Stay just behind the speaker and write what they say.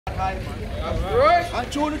eye, man. That's right.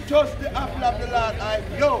 And truly trust the apple of the Lord eye.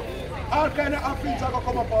 Yo, all kind of apples are going to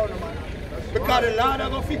come up on you, man. Because the Lord are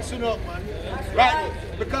going to fix it up, man. Right?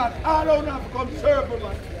 Because all of them have to come serve him,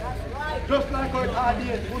 man. Just like how it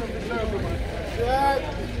ordained for them to serve him, man.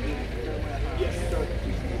 Yes, sir.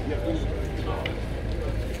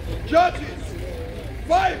 Judges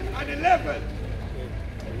 5:11.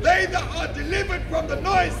 They that are delivered from the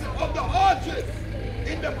noise of the archers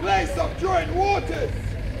in the place of drawing waters,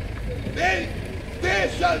 there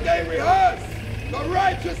shall they rehearse the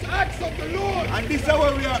righteous acts of the Lord. And this is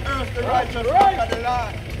where we are earth the righteous acts of the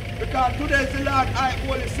Lord. Because today is the Lord High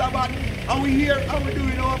Holy Sabbath, and we here and we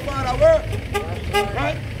doing our Father work.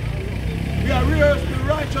 Right? We are rehearsing the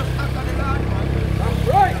righteous act of the Lord. That's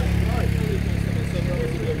right.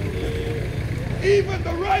 Even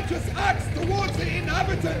the righteous acts towards the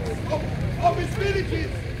inhabitants of his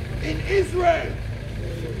villages in Israel.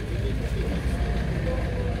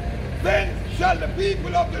 Then shall the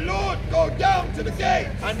people of the Lord go down to the gate.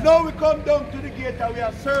 And now we come down to the gate and we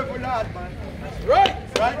are serving the Lord, man. That's right.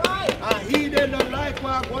 Right? And he did not like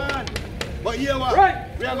what I want. But here what? Right.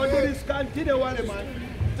 We are going to do this continually, man.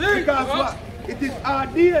 Because what? It is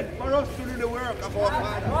ordained for us to do the work of our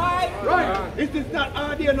Father. Right. It is not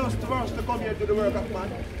ordained for us to come here to do the work of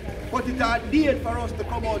man. But it is ordained for us to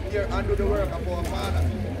come out here and do the work of our Father.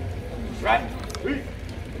 Right? Read.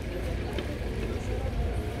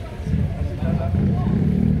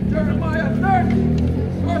 Jeremiah 30,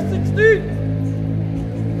 verse 16.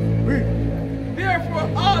 Read. Therefore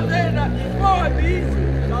all they that devour thee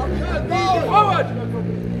shall be devoured,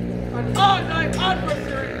 and all thy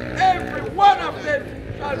adversaries, every one of them,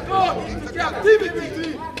 shall go into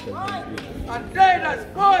captivity. And they that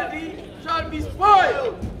spoil thee shall be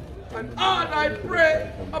spoiled, and all thy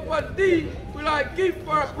prey upon thee will I give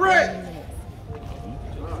for a prey.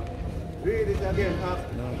 Read it again, huh?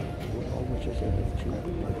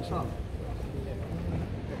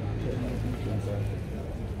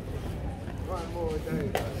 One more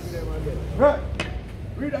time. Right.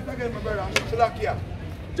 Read that again, my brother. Salakia.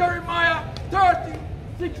 Jeremiah 30,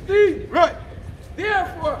 16. Right.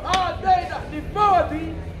 Therefore all they that devour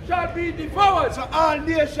thee shall be devoured. So all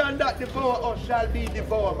nations that devour us shall be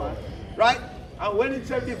devoured, man. Right? And when it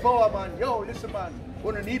says devour, man, yo, listen, man.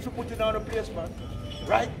 We don't need to put it on the place, man.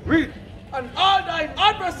 Right? Read. And all thine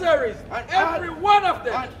adversaries, and every one of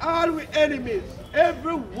them. And all we enemies,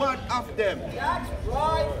 every one of them. That's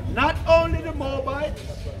right. Not only the Moabites,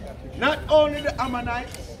 not only the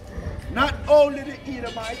Ammonites, not only the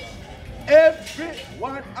Edomites, every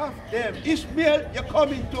one of them. Ishmael, you're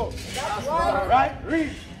coming to. That's right. Right?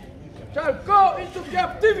 Read. Shall go into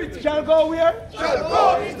captivity. Shall go where? Shall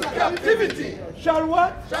go into captivity. Shall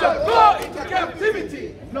what? Shall go into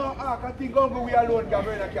captivity. No, I think only we alone can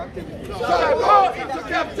go into captivity. Shall go into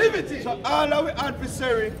captivity. So all our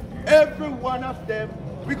adversaries, every one of them,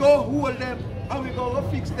 we go hold them and we go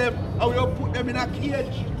fix them and we go put them in a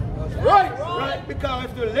cage. Right. Right?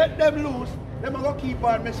 Because if you let them loose, them are going to keep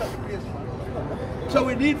on messing up the place, man. So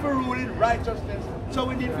we need for rule in righteousness. So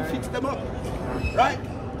we need to fix them up. Right?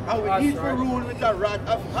 And we need to rule with a rod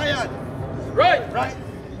of iron. Right. Right?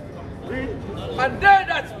 Read. And they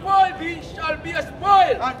that spoil thee shall be a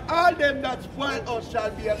spoil. And all them that spoil us shall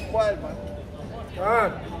be a spoil, man.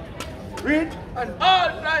 Read. And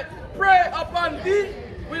all thy prey upon thee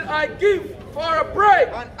will I give for a prey.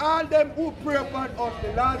 And all them who pray upon us,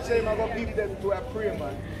 the Lord say, I'm going to give them to a prayer,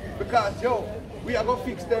 man. Because, yo, we are going to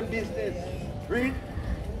fix them business. Read.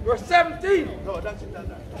 Verse 17. No, that's it.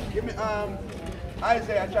 Give me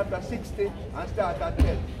Isaiah chapter 60 and start at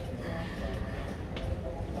 10.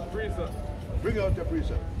 Precept. Bring out the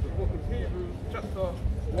precept. The book of Hebrews, chapter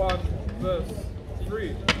 1, verse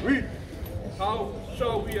 3. Read. How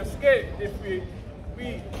shall we escape if we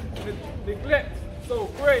neglect so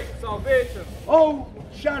great salvation? How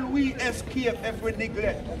shall we escape if we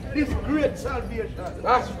neglect this great salvation?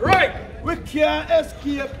 That's right. We can't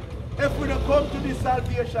escape if we don't come to this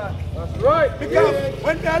salvation. That's right. Because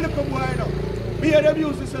when they look at boy now, me and them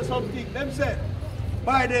used to say something. Them say,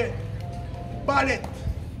 by the ballot,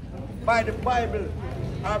 by the Bible,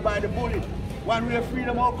 or by the bullet, one way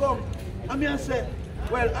freedom will come. And me I say,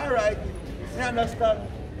 well, all right, I understand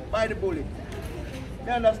by the bullet.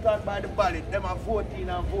 I understand by the ballot, them are voting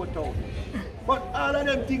and vote out. But all of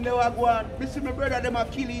them things they were going, me see my brother, them are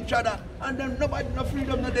kill each other, and then nobody, no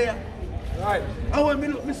freedom not there. Right. And when me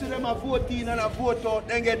look, me see them are voting and a vote out,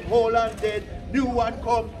 then get whole and dead, new one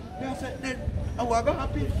come. I said, then, and what gonna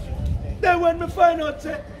happen? Then when me find out,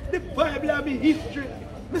 say, the Bible have me history,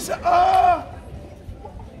 me say, ah!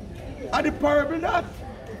 And the parable that,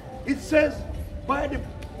 it says, by the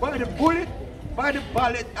bullet, by the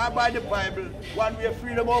ballot or by the Bible, one way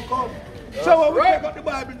freedom will come. So when we take up the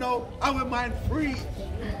Bible now, our mind free.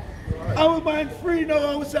 Our mind free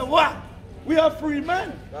now, and we say, what? We are free,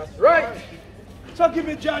 man. That's right. So give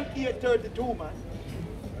me John 8:32, man.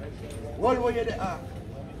 What way you the ark?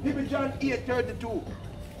 Give me John 8:32.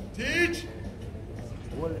 Teach.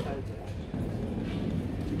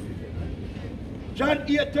 John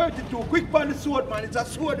 8:32. Quick on the sword, man. It's a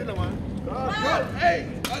sword, you know, man. John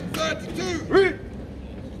 8:32. Read.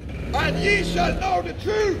 And ye shall know the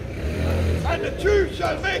truth, and the truth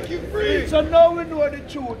shall make you free. So now we know the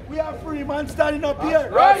truth. We are free, man, standing up here.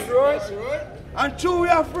 Right. And true, we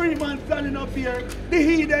are free, man, standing up here. The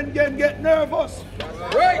heathen them get nervous.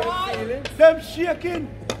 Right. Them shaking.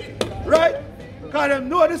 Right? Because them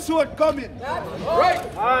know the sword coming. Right.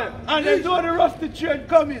 And they know the rusty train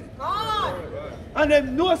coming. And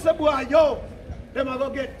them know some boy, yo, them are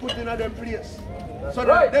going to get put in a them place. So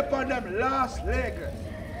right. they on them last leg.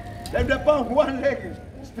 Them they on one leg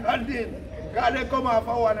standing. God they come off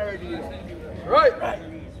of one already. Right. Right.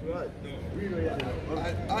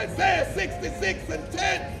 Isaiah 66 and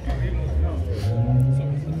 10.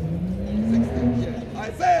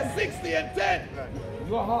 Isaiah 60 and 10.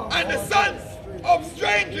 And the sons of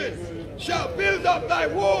strangers shall build up thy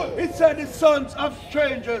wall. It said the sons of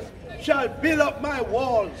strangers shall build up my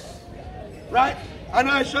walls. Right? And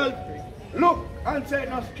I shall look and say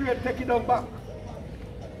no straight, take it down back.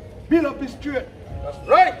 Build up the straight. That's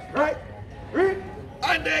right. Right? Read.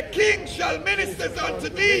 And their king shall minister unto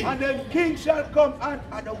thee. And then king shall come and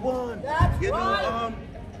the one. That's you know, right.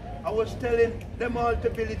 I was telling them all to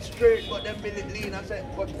build it straight, but them build it lean. I said,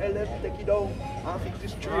 but tell them to take it down and fix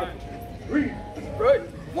it straight. Read. Right.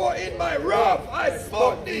 For in my wrath I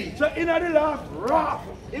smote thee. So in the last wrath,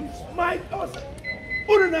 him smite us.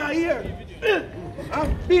 Put in our ear.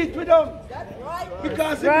 And beat with them. That's right.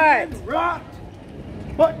 Because he became wrath.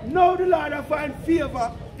 But now the Lord I find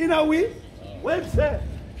favor in a way. Well said.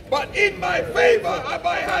 But in my favor have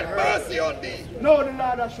I had mercy on thee. Now the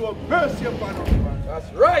Lord has shown mercy upon us.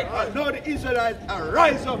 That's right. And now the Israelites are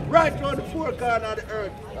rise up right round the four corners of the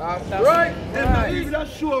earth. That's right. Them not even a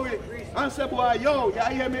show it and say, boy, yo, you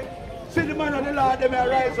hear me? See the man of the Lord, them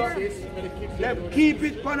rise up. Them keep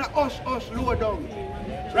it on a hush low down.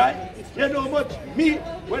 Right? You know how much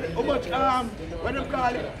when them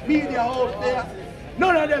call it media house there,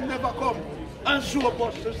 none of them never come and show up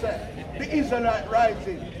us to say the Israelite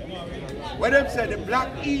rising. When them say the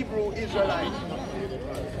black Hebrew Israelite.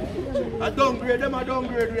 I downgrade them, I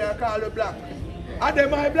downgrade we I call the black. And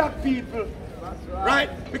them are black people. Right?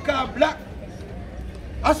 Because black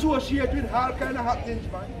associate with all kind of happenings,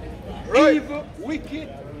 man. Right. Evil, wicked.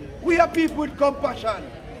 We are people with compassion.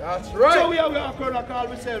 That's right. So we are walk around and call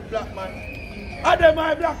ourselves black man. And them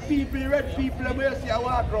are black people, red people, and we see I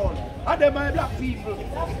walk around. And them are black people.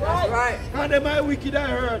 That's right. And them are wicked, I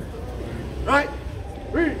heard. Right?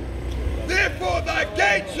 Read. Therefore thy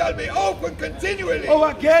gate shall be open continually.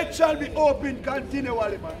 Our gate shall be open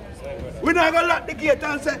continually, man. We're not going to lock the gate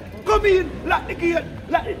and say, come in, lock the gate,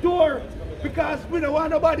 lock the door. Because we don't want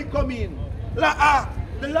nobody come in.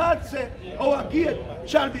 The Lord said, our gate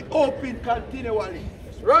shall be open continually.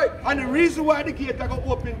 Right. And the reason why the gate are going to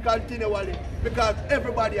open continually, because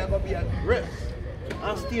everybody are going to be at rest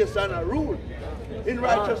and stay on a rule in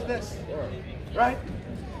righteousness. Right?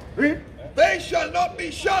 Read. They shall not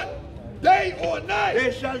be shut day or night.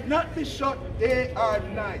 They shall not be shut day or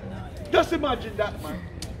night. Just imagine that, man.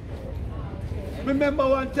 Remember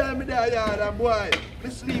one time in the yard and boy, me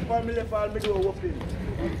sleep and me left all my door open.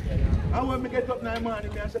 And when me get up in the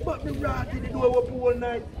morning, I say, but me rat in the door open all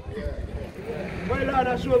night. My Lord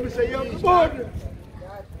has shown me, say, you're good.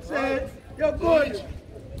 Say, you're good.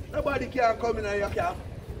 Nobody can come in and you can.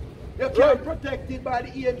 You can't protected by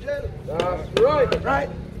the angel. That's right. Right?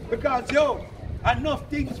 Because, yo, enough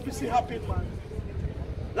things we see happen, man.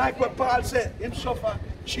 Like what Paul said, him suffer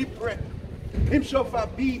shipwreck. Him suffer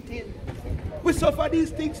beating. We suffer these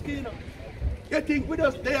things, you know. You think we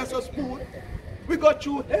just there so smooth? We go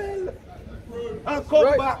through hell and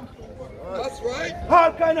come back. That's right.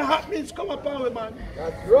 All kind of happenings come upon we, man.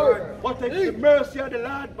 That's right. But it's the mercy of the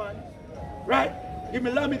Lord, man. Right? Give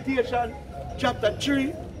me Lamentation chapter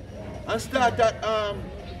 3 and start at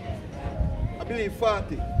I believe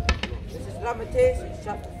 40. This is Lamentations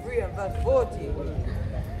chapter 3 and verse 40.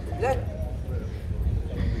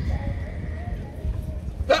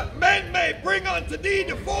 That men may bring unto thee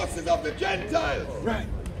the forces of the Gentiles. Right.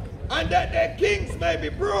 And that their kings may be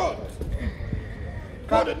brought.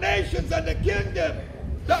 For the nations and the kingdom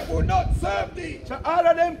that will not serve thee. So all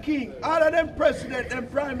of them king, all of them president, them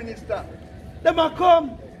prime minister, them are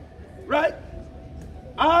come, right?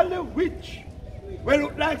 All the which Well,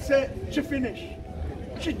 look like say she finished.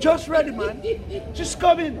 She just ready, man. She's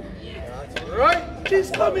coming. Right?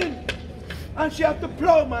 She's coming. And she have to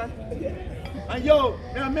plow, man. And yo,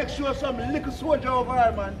 I make sure some little soldier over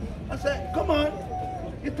her, man. I said, come on.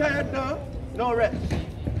 You tired now? No rest.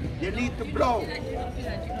 You need to blow.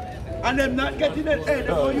 And them not getting it, hey, they're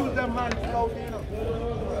going to use them hand plow, you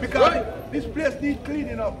know. Because this place needs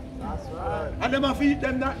cleaning up. That's right. And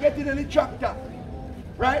them not getting any tractor.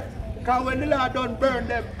 Right? Because when the Lord done burn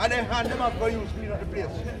them, and they hand them up for use clean up the place.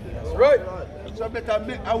 That's right. So better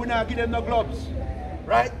make, I will not give them no gloves.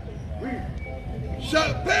 Right?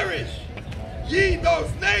 Shall perish. Ye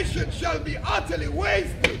those nations shall be utterly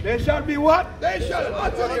wasted. They shall be what? They shall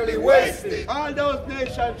utterly be wasted. All those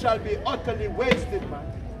nations shall be utterly wasted, man.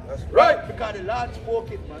 That's right. Because the Lord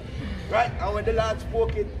spoke it, man. Right? And when the Lord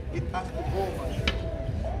spoke it, it has to go, man.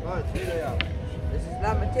 Right, here they are. This is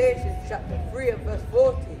Lamentations chapter 3 and verse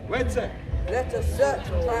 40. Wait a sec. Let us search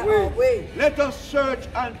and try our ways. Let us search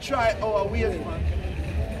and try our ways,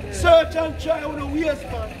 man. Search and try our ways,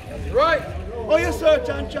 man. That's right. Oh, you search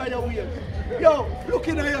and try your ways. Yo,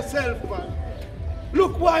 looking at yourself, man.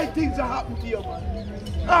 Look why things are happening to you,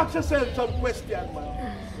 man. Ask yourself some questions,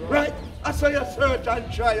 man. Right? I saw you search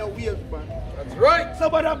and try your ways, man. That's right.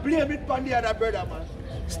 Somebody blame it on the other brother, man.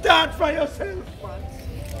 Start for yourself, man.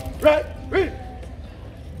 Right? Read.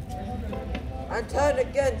 And turn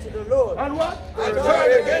again to the Lord. And what? And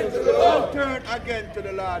turn again to the Lord. And turn again to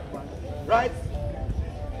the Lord, man. Right?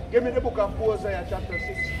 Give me the book of Hosea chapter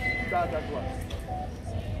 6. Start at what?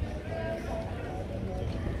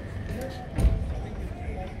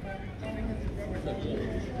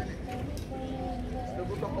 The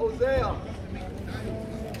book of Hosea,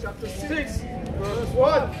 chapter 6, verse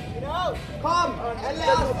 1. Come and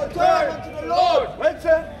let us return unto the Lord. Wait,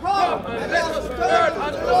 sir. Come and let us return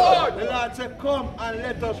unto the Lord. The Lord said, come and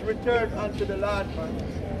let us return unto the Lord,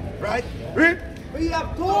 man. Right? Read. We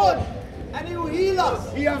have torn, and he will heal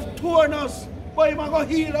us. He has torn us, but he might go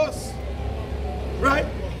heal us. Right?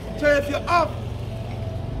 So if you have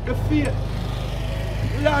the fear,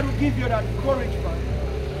 the Lord will give you that courage, man,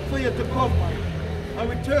 for you to come, man, and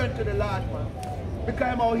return to the Lord, man.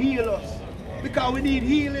 Because he will heal us. Because we need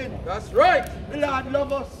healing. That's right. The Lord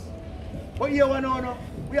loves us. But here we know,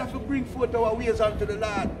 we have to bring forth our ways unto the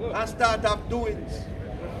Lord and start up doings.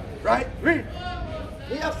 Right? Read.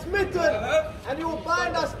 He has smitten, and he will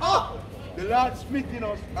bind us up. The Lord smitten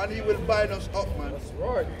us and he will bind us up, man. That's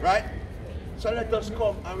right. Right? So let us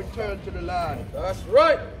come and return to the Lord. That's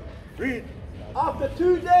right. Read. After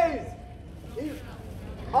 2 days,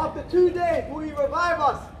 will he revive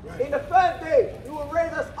us. In the third day, he will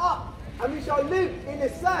raise us up, and we shall live in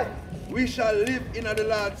his sight. We shall live in the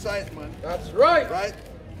Lord's sight, man. That's right. Right?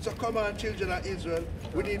 So come on, children of Israel.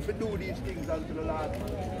 We need to do these things unto the Lord, man.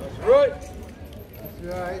 That's right.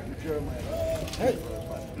 That's right, Jeremiah. Hey.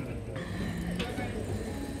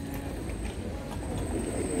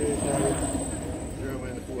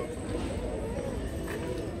 Jeremiah 4.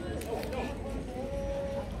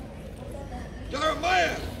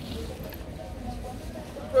 Jeremiah.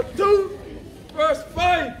 Chapter 2, verse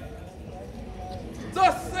 5.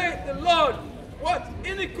 Thus saith the Lord, what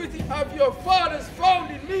iniquity have your fathers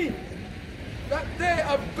found in me, that they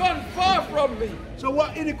have gone far from me. So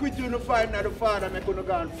what iniquity you find that the Father make you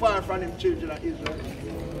go far from him, children of Israel?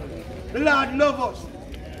 The Lord loves us.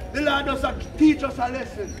 The Lord does teach us a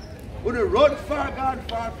lesson. We run far, God,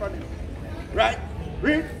 far from him. Right?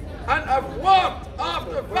 Read. And have walked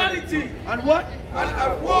after vanity. And what? And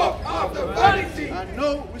have walked after vanity. And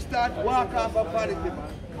now we start walk after vanity,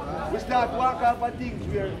 man. We start walk after things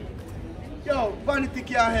where, yo, vanity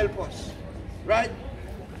can't help us. Right?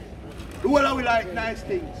 The world we like nice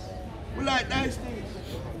things. We like nice things.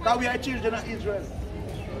 Because we are children of Israel.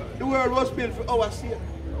 The world was built for our sake.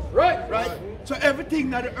 Right? Right? So everything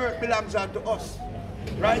that the earth belongs unto us.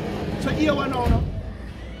 Right? So here we know.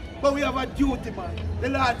 But we have a duty, man. The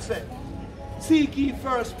Lord said, seek ye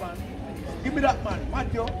first, man. Give me that, man.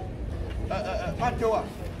 Matthew. Matthew what?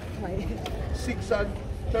 6 and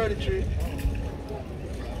 33.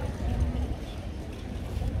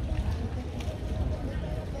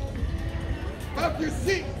 Matthew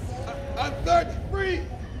 6 and 33.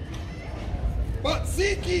 But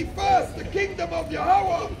seek ye first the kingdom of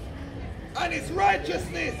Yahawah and his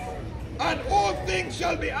righteousness, and all things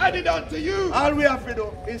shall be added unto you. All we have to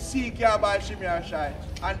do is seek Yahawashi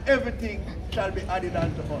and everything shall be added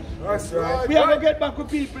unto us. That's right. We have to get back with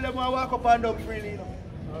people that want to walk up and down freely. You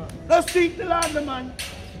know. Let's seek the Lord, man.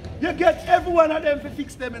 You get every one of them to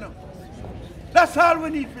fix them, you know. That's all we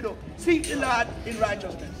need to do. Seek the Lord in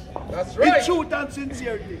righteousness. That's right. In truth and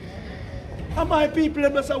sincerity. And my people, they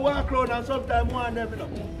must walk around and sometimes want them, you know.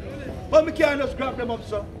 But we can't just grab them up,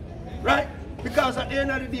 so. Right? Because at the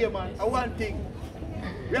end of the day, man, one thing,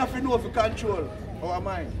 we have to know if we control our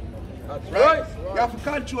mind. That's right. You have to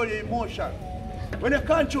control your emotion. When you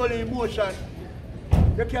control your emotion,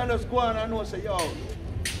 you can't just go on and know, say, yo,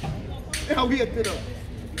 yeah, wait, you know.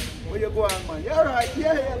 When you go on, man, you're right,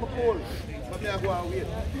 yeah, I'm cold. But me, I go and wait.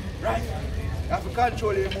 Right? You have to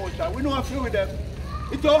control your emotion. We know a few of them.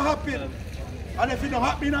 It don't happen. And if it don't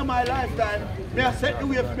happen in my lifetime, may I set the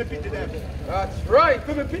way for me pity them. That's right.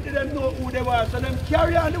 For me pity them know who they were, so them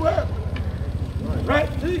carry on the work. Right?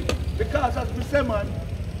 Because as we say, man,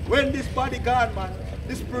 when this body gone, man,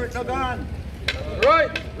 the spirit not gone.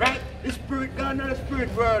 Right. Right? The spirit gone in the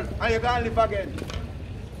spirit world, and you gonna live again.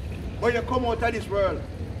 But you come out of this world.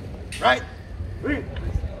 Right? Read.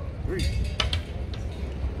 Read.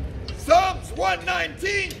 Psalms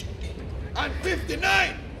 119 and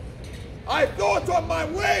 59. I thought on my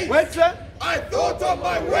ways. Wait, sir. I thought on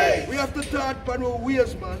my ways. We have to turn upon our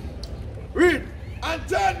ways, man. Read. And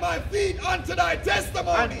turn my feet unto thy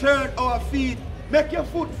testimony. And turn our feet. Make your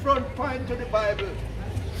foot front point to the Bible.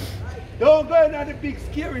 Don't go in the big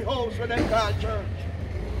scary house where they call church.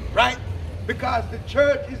 Right? Because the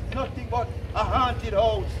church is nothing but a haunted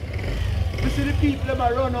house. You see the people that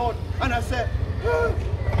might run out and I say, for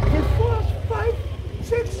 4, 5,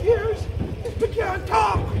 6 years, we can't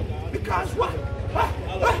talk. Because what?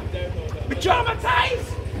 We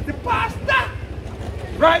traumatized the pastor.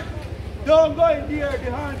 Right? Don't go in there,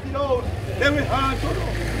 the haunted house. Then we haunt you.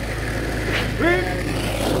 Read.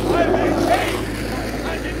 I may change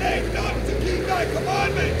and delay not to keep thy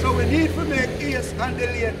commandments. So we need to make haste and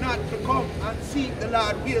delay not to come and seek the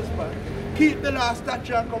Lord ways, man. Keep the law,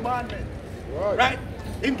 statute, and commandment. Right?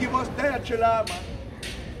 Him give us dietary law, man.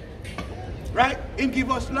 Right? Him give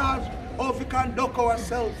us laws how we conduct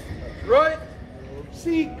ourselves. Right.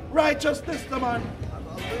 Seek righteousness, man.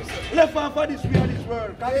 Left off of this way of this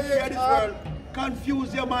world. Because this way of this world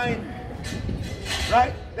confuse your mind.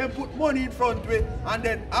 Right? Then put money in front of it and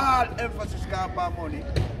then all emphasis comes on money.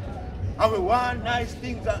 And we want nice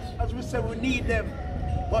things, as we say, we need them.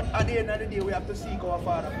 But at the end of the day, we have to seek our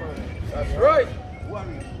Father first. That's right. Who are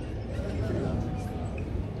we?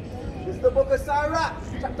 This is the book of Sirach,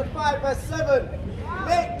 chapter 5, verse 7.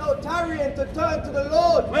 Make no tarrying to turn to the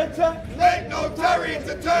Lord. Wait, sir. Make no tarrying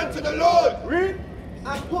to turn to the Lord. Read.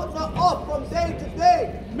 And put not off from day to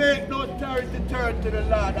day. Make no tarry to turn to the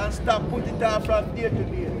Lord and stop putting it off from day to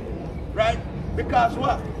day. Right? Because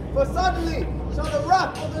what? For suddenly shall the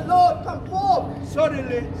wrath of the Lord come forth.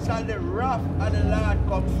 Suddenly shall the wrath of the Lord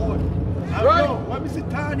come forth. And Right. yo, when we see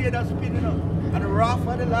Tanya that's spinning up, and the wrath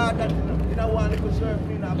of the Lord that you know want to serve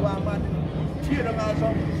me and go and man, tear them out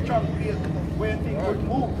some strong place where things would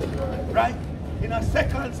move. Right? In a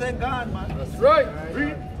second, say gone, man. That's right.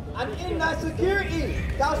 Read. And in thy security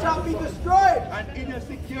thou shalt be destroyed. And in your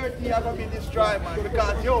security you're going to be destroyed, man.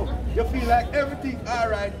 Because yo, you feel like everything's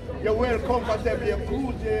alright, you're well comfortable, you're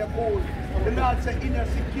cool, you're cool. The Lord said, in your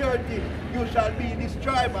security you shall be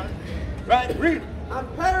destroyed, man. Right? Read.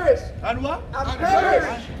 And perish. And what? And perish.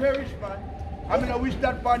 And perish, man. I mean, I wish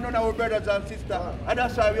that for none of our brothers and sisters. And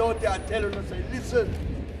that's why we out there telling them, say, listen,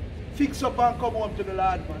 fix up and come home to the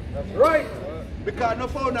Lord, man. That's right. Because no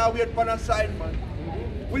phone now wait for a sign, man.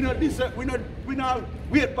 We not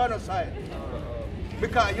wait for a sign.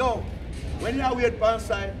 Because yo, when you wait for a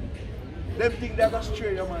sign, them think they're gonna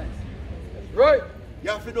stray your mind. That's right.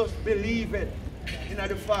 You have to just believe it in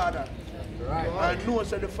the Father. Right. And know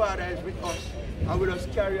that the Father is with us. And we just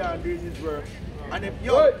carry on doing his work. And if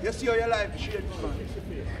yo, Right. you see how your life change,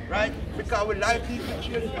 man. Right? Because we life needs to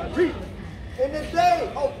change, man. Read. In the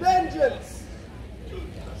day of vengeance.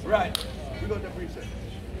 Right. We got the precept.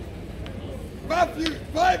 Matthew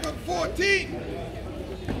 5 and 14.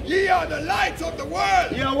 Ye are the light of the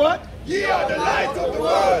world. You know what? Ye are the light of the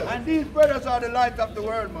world. And these brothers are the light of the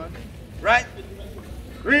world, man. Right?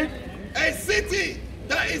 Read. A city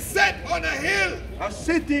that is set on a hill A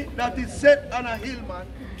city that is set on a hill, man.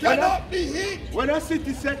 cannot be hid. When a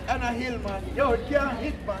city set on a hill, man, yo, it can't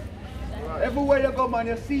hit, man. Everywhere you go, man,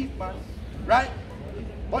 you see it, man. Right?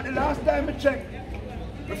 But the last time I checked,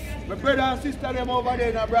 my brother and sister them over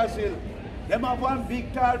there in Brazil, them have one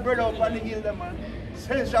big tall brother up on the hill, them, man.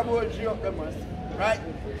 Says Yahawashi up them, man. Right?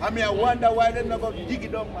 I mean, I wonder why they never dig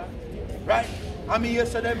it up, man. Right? I mean, you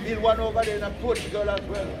said them build one over there in Portugal as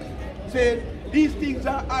well. Say, these things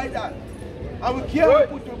are idle. And we can't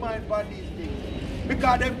put our mind on these things.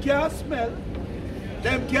 Because them can't smell,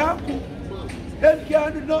 them can't cook, them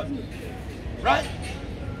can't do nothing. Right?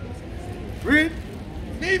 Read.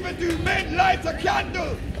 Neither do men light a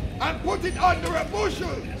candle and put it under a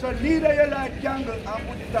bushel. So neither you light candle and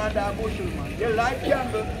put it under a bushel, man. You light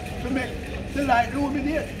candle to make the light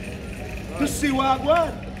illuminate. To see what I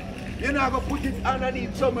want. You're not going to put it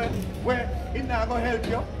underneath somewhere where it's not going to help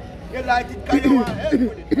you. You light it because you want help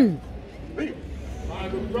with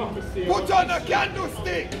it. Put on a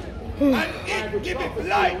candlestick and it giveth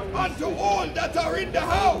light unto all that are in the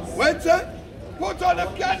house. What's that? Put on a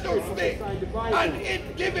candlestick and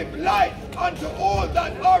it giveth light unto all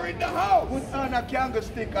that are in the house. Put on a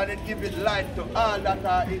candlestick and it give it light to all that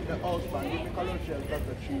are in the house, man. Give me Colossians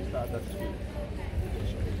chapter 3, start at 3.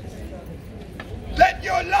 Let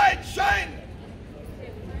your light shine.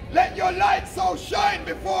 Let your light so shine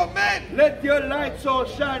before men. Let your light so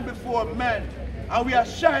shine before men. And we are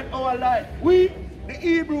shine our light. We, the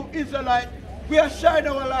Hebrew Israelite, we are shine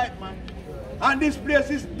our light, man. And this place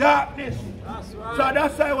is darkness. That's right. So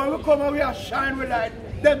that's why when we come and we are shine with light,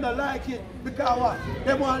 them don't like it. Because what?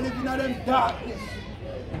 They want to live in them darkness.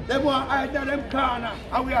 They want to hide in them corner.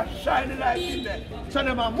 And we are shining light in there. So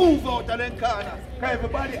they want to move out of them corner. Because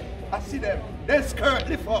everybody, I see them. Their skirt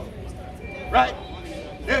lift up. Right?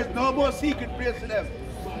 There's no more secret place to them.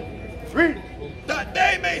 Read. That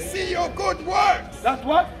they may see your good works. That's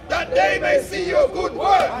what? That they may see your good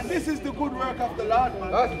works. And this is the good work of the Lord,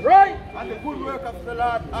 man. That's right. And the good work of the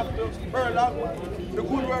Lord after the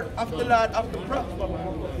good work of the Lord after prosper,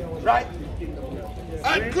 man. Right?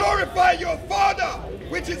 And glorify your Father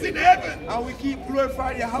which is in heaven. And we keep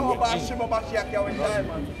glorifying Yahawashi, bahasham,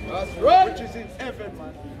 man. That's right. Which is in heaven,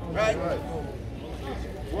 man. Right?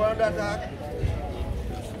 Go on that act.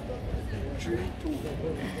 3, 2.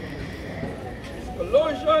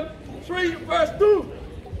 Colossians 3 verse 2.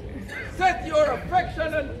 Set your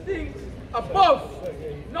affection on things above,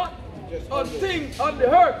 not on things on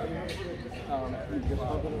the earth.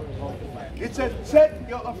 It says, set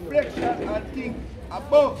your affection on things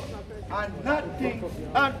above and not things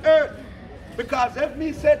on earth. Because if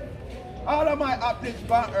me set all of my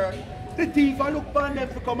afflictions on earth, the thief will look upon them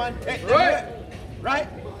to come and take them away. Right?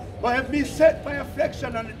 But if me set my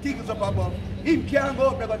affection on the things up above, him can't go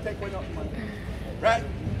up there and take one up, man. Right?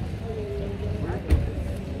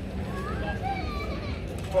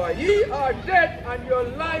 For ye are dead and your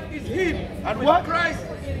life is hid And with what? Christ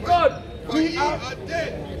in God. We are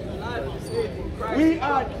dead. We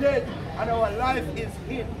are dead and our life is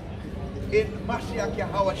hid in Mashiach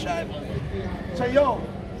Yahawashi. So yo,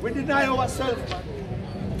 we deny ourselves,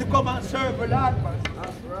 man, to come and serve the Lord, man.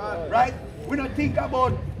 That's right. Right? We don't think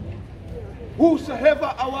about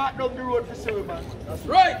whosoever I walk down the road to see me, man. That's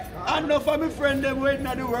right. And enough of my friends them waiting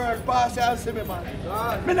at the world pass and see me, man.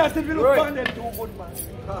 Right. Me not even look upon them too good, man.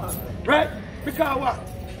 Right? Because what?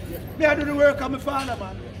 Me I do the work of my father,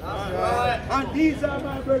 man. That's right. And these are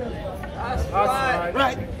my brothers, man. That's right.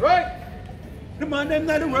 Right? Right. The man them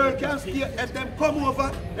in the world can stay. If them come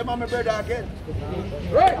over, them are my brother again.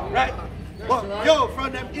 Right. Right? But yo,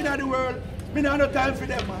 from them in the world, me not no time for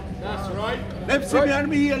them, man. That's right. Them see me and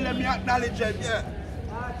me hear them, me acknowledge them, yeah.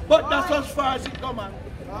 But that's as far as it come,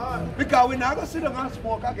 man. Because we're not going to sit down and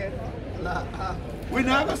smoke again. We're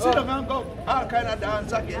not going to sit down and go all kind of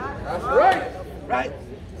dance again. That's right. Right?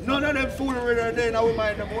 None of them foolery there now we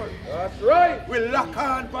mind no more. That's right. We lock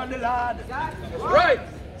on for the Lord. That's right.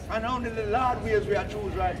 And only the Lord ways we are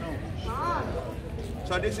choose right now.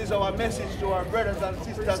 So this is our message to our brothers and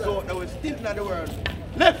sisters out there. We're still in the world.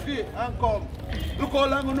 Left feet and come. Look how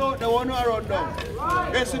long you know they want to run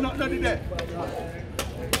down. They see nothing there.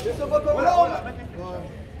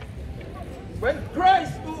 When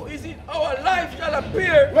Christ, who is in our life, shall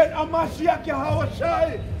appear, When a Mashiach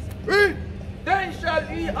Yahawashi, read. then shall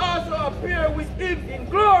he also appear with him in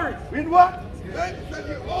glory. Read what? Then shall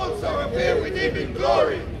you also appear with him in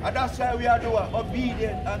glory. And that's why we are doing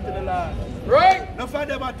obedient unto the Lord. Right? No for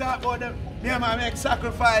them talk about them, me and my make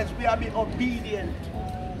sacrifice, we are being obedient.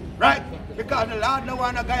 Right? Because the Lord don't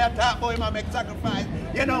want a guy to talk about him and make sacrifice.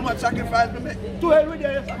 You know how much sacrifice we make? To hell with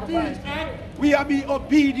your sacrifice. We are being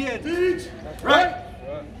obedient. Right?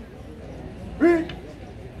 Read.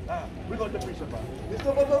 We're going to preach about it. This is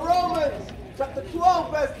the book of Romans, chapter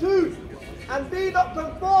 12, verse 2. And be not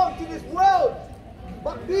conformed to this world,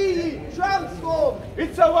 but be ye transformed.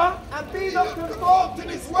 It's a what? And be Be not not conformed conformed to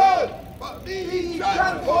this world, but be ye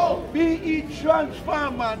transformed. Be ye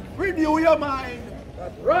transformed, man. Renew your mind.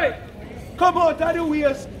 That's right. Come out of the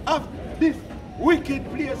ways of this wicked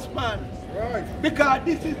place, man. Right. Because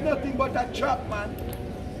this is nothing but a trap, man.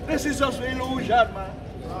 This is just an illusion, man.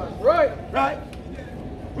 Right. Right?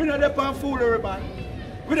 We're not upon foolery, man.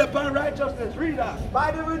 We're upon righteousness. Read that. by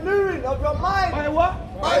the renewing of your mind. By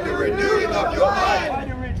what? By the renewing of your mind. By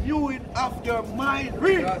the renewing of your mind.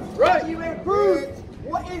 Read. That you may prove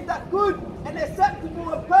what is that good and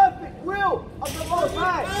acceptable and perfect will of the Most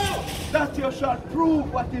High. That you shall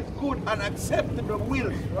prove what is good and acceptable will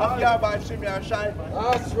of Yahawashi.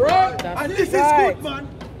 That's right. And this is good, man.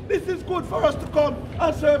 This is good for us to come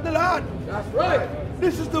and serve the Lord. That's right.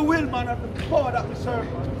 This is the will, man, of the power that we serve.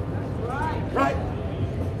 Right?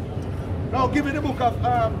 Now give me the book of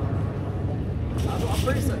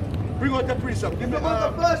bring out the precept. Give me The book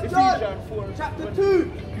of 1 Ephesians John, 4. chapter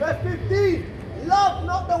 2, verse 15. Love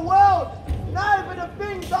not the world, neither the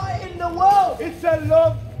things that are in the world. It said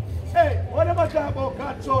love. Hey, what am I talking about?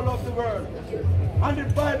 God so loved the world. And the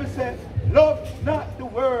Bible says, love not the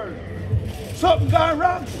world. Something gone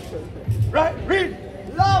wrong. Right? Read.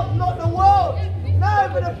 Love not the world,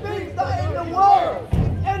 neither the things that are in the world.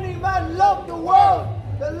 If any man love the world,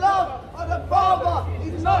 the love of the Father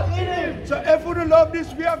is not in him. So if we don't love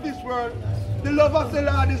this, we have this world. The love of the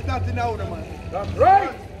Lord is not in our man. That's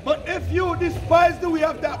right. But if you despise the way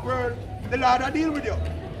of that world, the Lord will deal with you.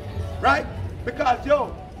 Right? Because,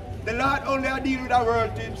 yo, the Lord only will deal with the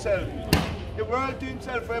world to himself. The world to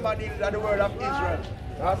himself forever deals with the world of Israel.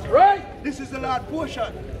 That's right. This is the Lord's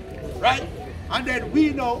portion. Right? And then we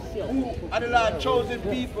know who are the Lord's chosen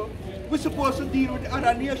people. We're supposed to deal with the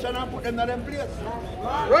other nation and put them in their place.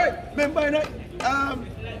 Right. Remember, in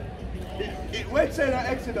where it said in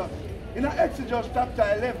Exodus, in Exodus chapter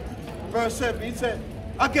 11, verse 7, it said,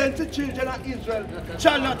 against the children of Israel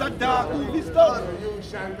shall not a dog move his tongue.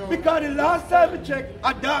 Because the last time we checked,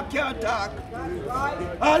 a dog can't talk.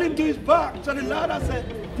 All him do is bark. So the Lord has said,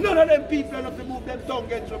 none of them people have to move them tongue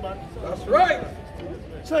against you, man. That's right.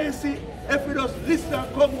 So you see, if we just listen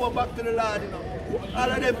and come home back to the Lord, you know,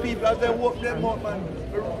 all of them people, as they walk them out, man.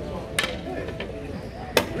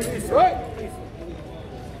 That's right.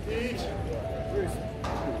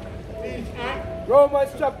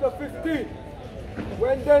 Romans chapter 15.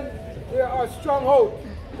 When then there are strongholds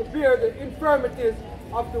to bear the infirmities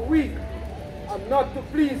of the weak and not to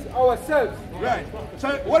please ourselves. Right. So,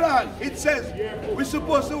 hold on. It says we're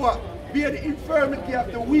supposed to what? Bear the infirmity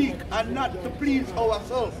of the weak and not to please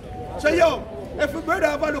ourselves. So, yo, if a brother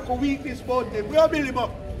have a look at weakness about him, we'll build him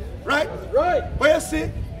up. Right? Right. But you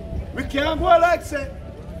see, we can't go like say,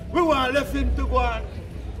 we want left him to go and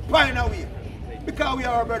find a way. Because we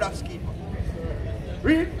are our brother's keeper.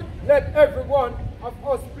 Read. Let every one of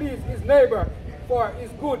us please his neighbor, for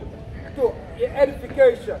it's good to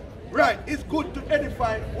edification. Right. It's good to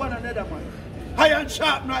edify one another, man. Iron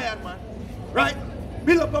sharp iron, man. Right?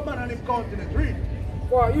 Build up a man and his countenance. Read.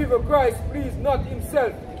 For even Christ pleased not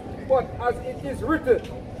himself, but as it is written,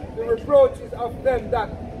 the reproaches of them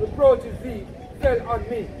that reproaches thee fell on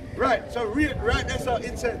me. Right, so read right there, so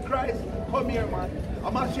it said, Christ, come here, man.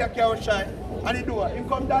 I'm actually a Yahawashi, and he do it. Him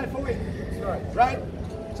come die for it. Right?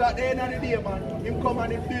 So at the end of the day, man, him come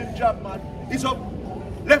and him do his job, man. He's up,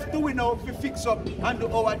 left the window to fix up and do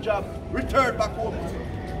our job. Return back home.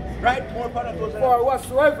 Right? More parables. For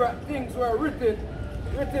whatsoever things were written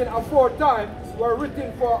aforetime were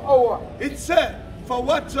written for our. It said, for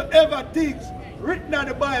whatsoever things written in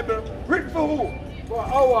the Bible, written for who? For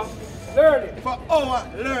our learning. For our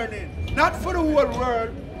learning. Not for the whole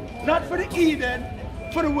world, not for the Eden,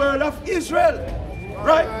 for the world of Israel.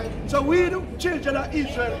 Right? So we the children of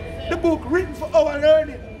Israel, the book written for our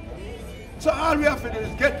learning. So all we have to do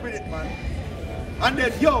is get with it, man. And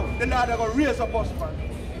then, yo, the Lord is going to raise up us, man.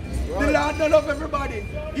 The Lord don't love everybody.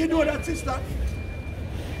 You know that, sister?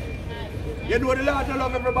 You know the Lord don't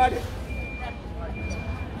love everybody?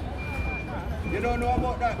 You don't know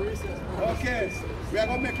about that? Okay. We are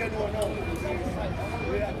going to make you know now.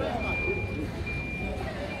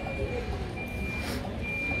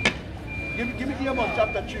 Give me Amos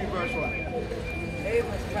chapter 3 verse 1.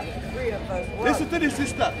 Amos chapter 3 and verse 1. Listen to this,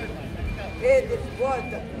 sister. Hear this word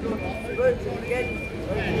that the Lord has spoken against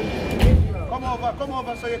Israel. Come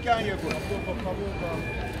over so you can hear good.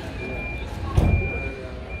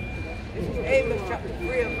 This is Amos chapter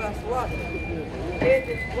 3 and verse 1. Hear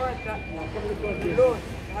this word that the Lord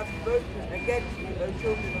has spoken against you, O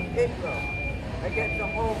children of Israel, against the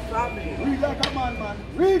whole family. Read like a man, man.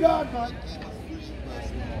 Read hard, man.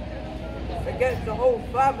 Against the whole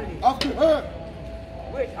family, Of the earth.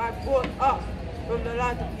 which I brought up from the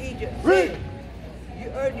land of Egypt, Read. saying, you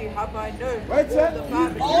only have I known Right, all sir? the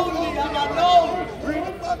families Only have I known. Read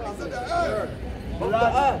the families of the earth. of the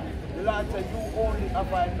earth. The Lord said, you only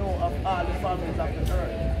have I know of all the families of the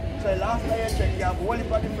earth. So last time I checked, you have one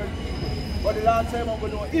different people. But the Lord said, I'm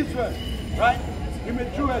going to know Israel. Right? Give me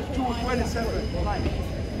Jewel 2:27.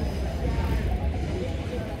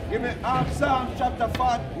 Give me Psalm chapter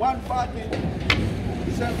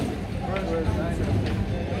 147.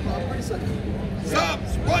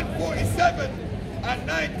 Psalms 147, and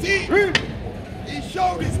 19. He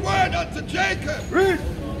showed his word unto Jacob,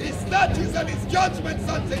 his statutes and his judgments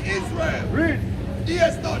unto Israel. He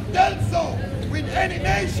has not dealt so with any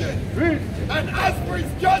nation, and as for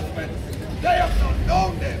his judgments, they have not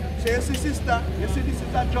known them. So you see, sister, you see this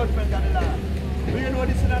is a judgment of the Lord. Do you know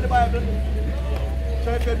this in the Bible?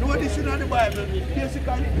 So if you know this in the Bible,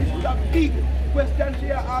 basically this is a big question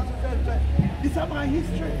here ask yourself. This is my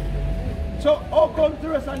history. So how come the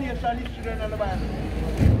rest of the nation history in the Bible?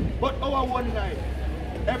 But our one night,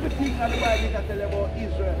 everything in the Bible can tell you about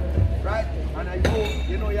Israel, right? And I know,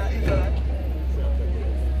 you know you're Israelite.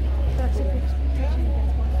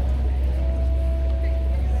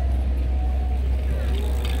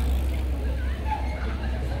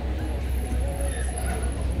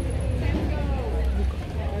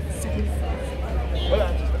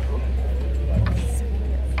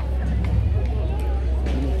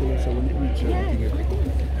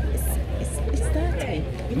 It's 30.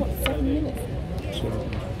 You've got 7 minutes.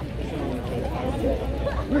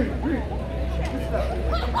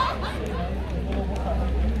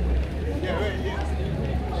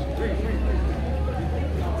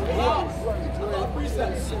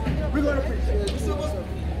 We're going to preach.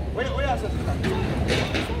 Wait,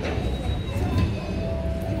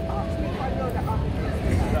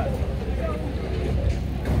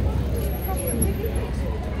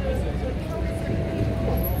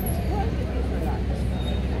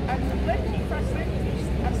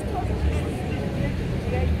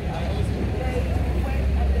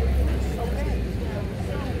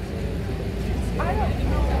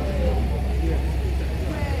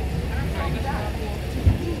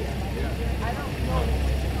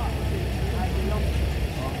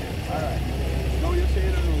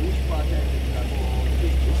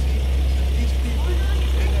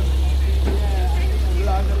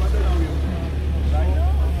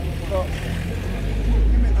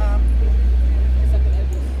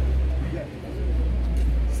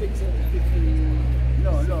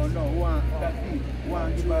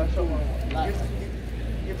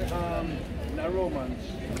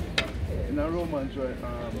 in the Romans where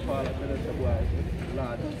Paul said the boy,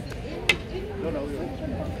 Lord.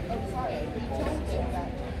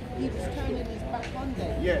 He was turning his back on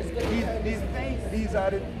them. Yes, these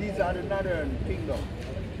are the northern kingdom,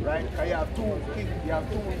 right? Because you have two kingdoms.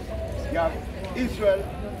 You have Israel,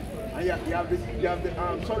 and you have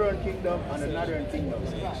the southern kingdom and the northern kingdom,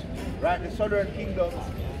 right? The southern kingdom,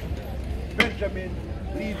 Benjamin,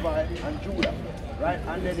 Levi, and Judah, right?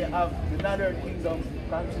 And then you have the northern kingdom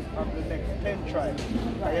consists of the next 10 tribes.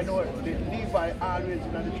 And you know, the Levi always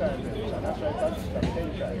in the tribes, so that's why it consists of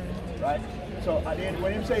 10 tribes, right? So at the end,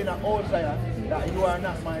 when you say in Hosea that you are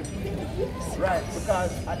not my people, right?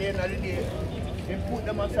 Because at the end of the day, he put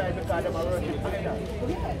them aside because they are worship idols,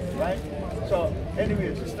 right? So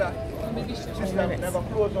anyway, sister, never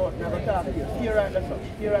close out, never talk here. Here right there,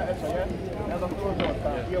 yeah? Never close out,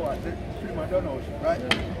 because here what, the prima donors, right?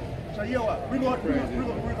 So here what, bring out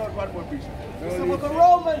one more piece. So we'll go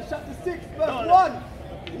Romans chapter 6 verse 1.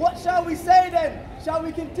 What shall we say then? Shall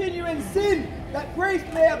we continue in sin that grace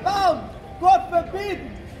may abound? God forbid.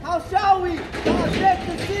 How shall we, that are dead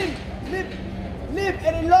to sin, live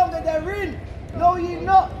any longer therein? Know ye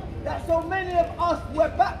not that so many of us were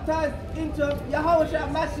baptized into Yahawashi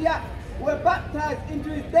Mashiach, were baptized into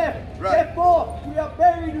his death. Right. Therefore, we are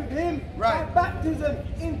buried with him by baptism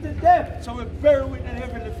into death. So we're buried with the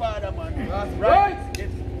Heavenly Father, man. Right?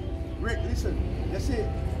 Listen, you see,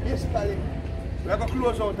 basically, we're going to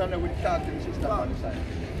close out and then we'll talk to the sister on the side.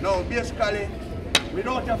 Now, basically, we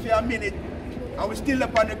don't have a minute and we're still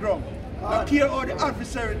up on the ground. Don't care how the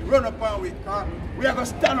adversary run up on we. We are going to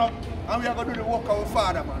stand up and we are going to do the work of our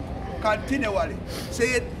Father, man. Continually.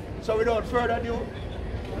 Say it, so without further ado.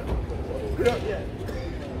 Yeah.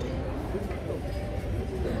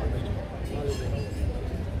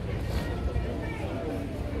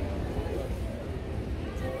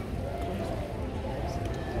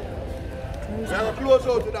 We are going to close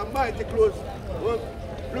out with a mighty close.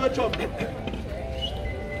 Blow a trumpet.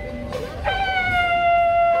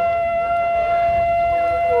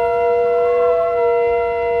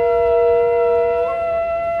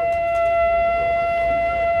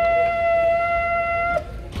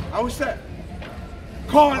 I was said,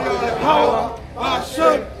 call your Yahawah,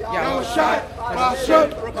 bahasham, Yahawashi, bahasham,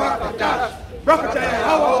 rakatash, rakata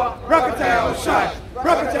Yahawah, rakata Yahawashi,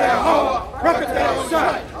 rakata Yahawah, rakata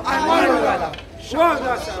Yahawashi, Emmanuel,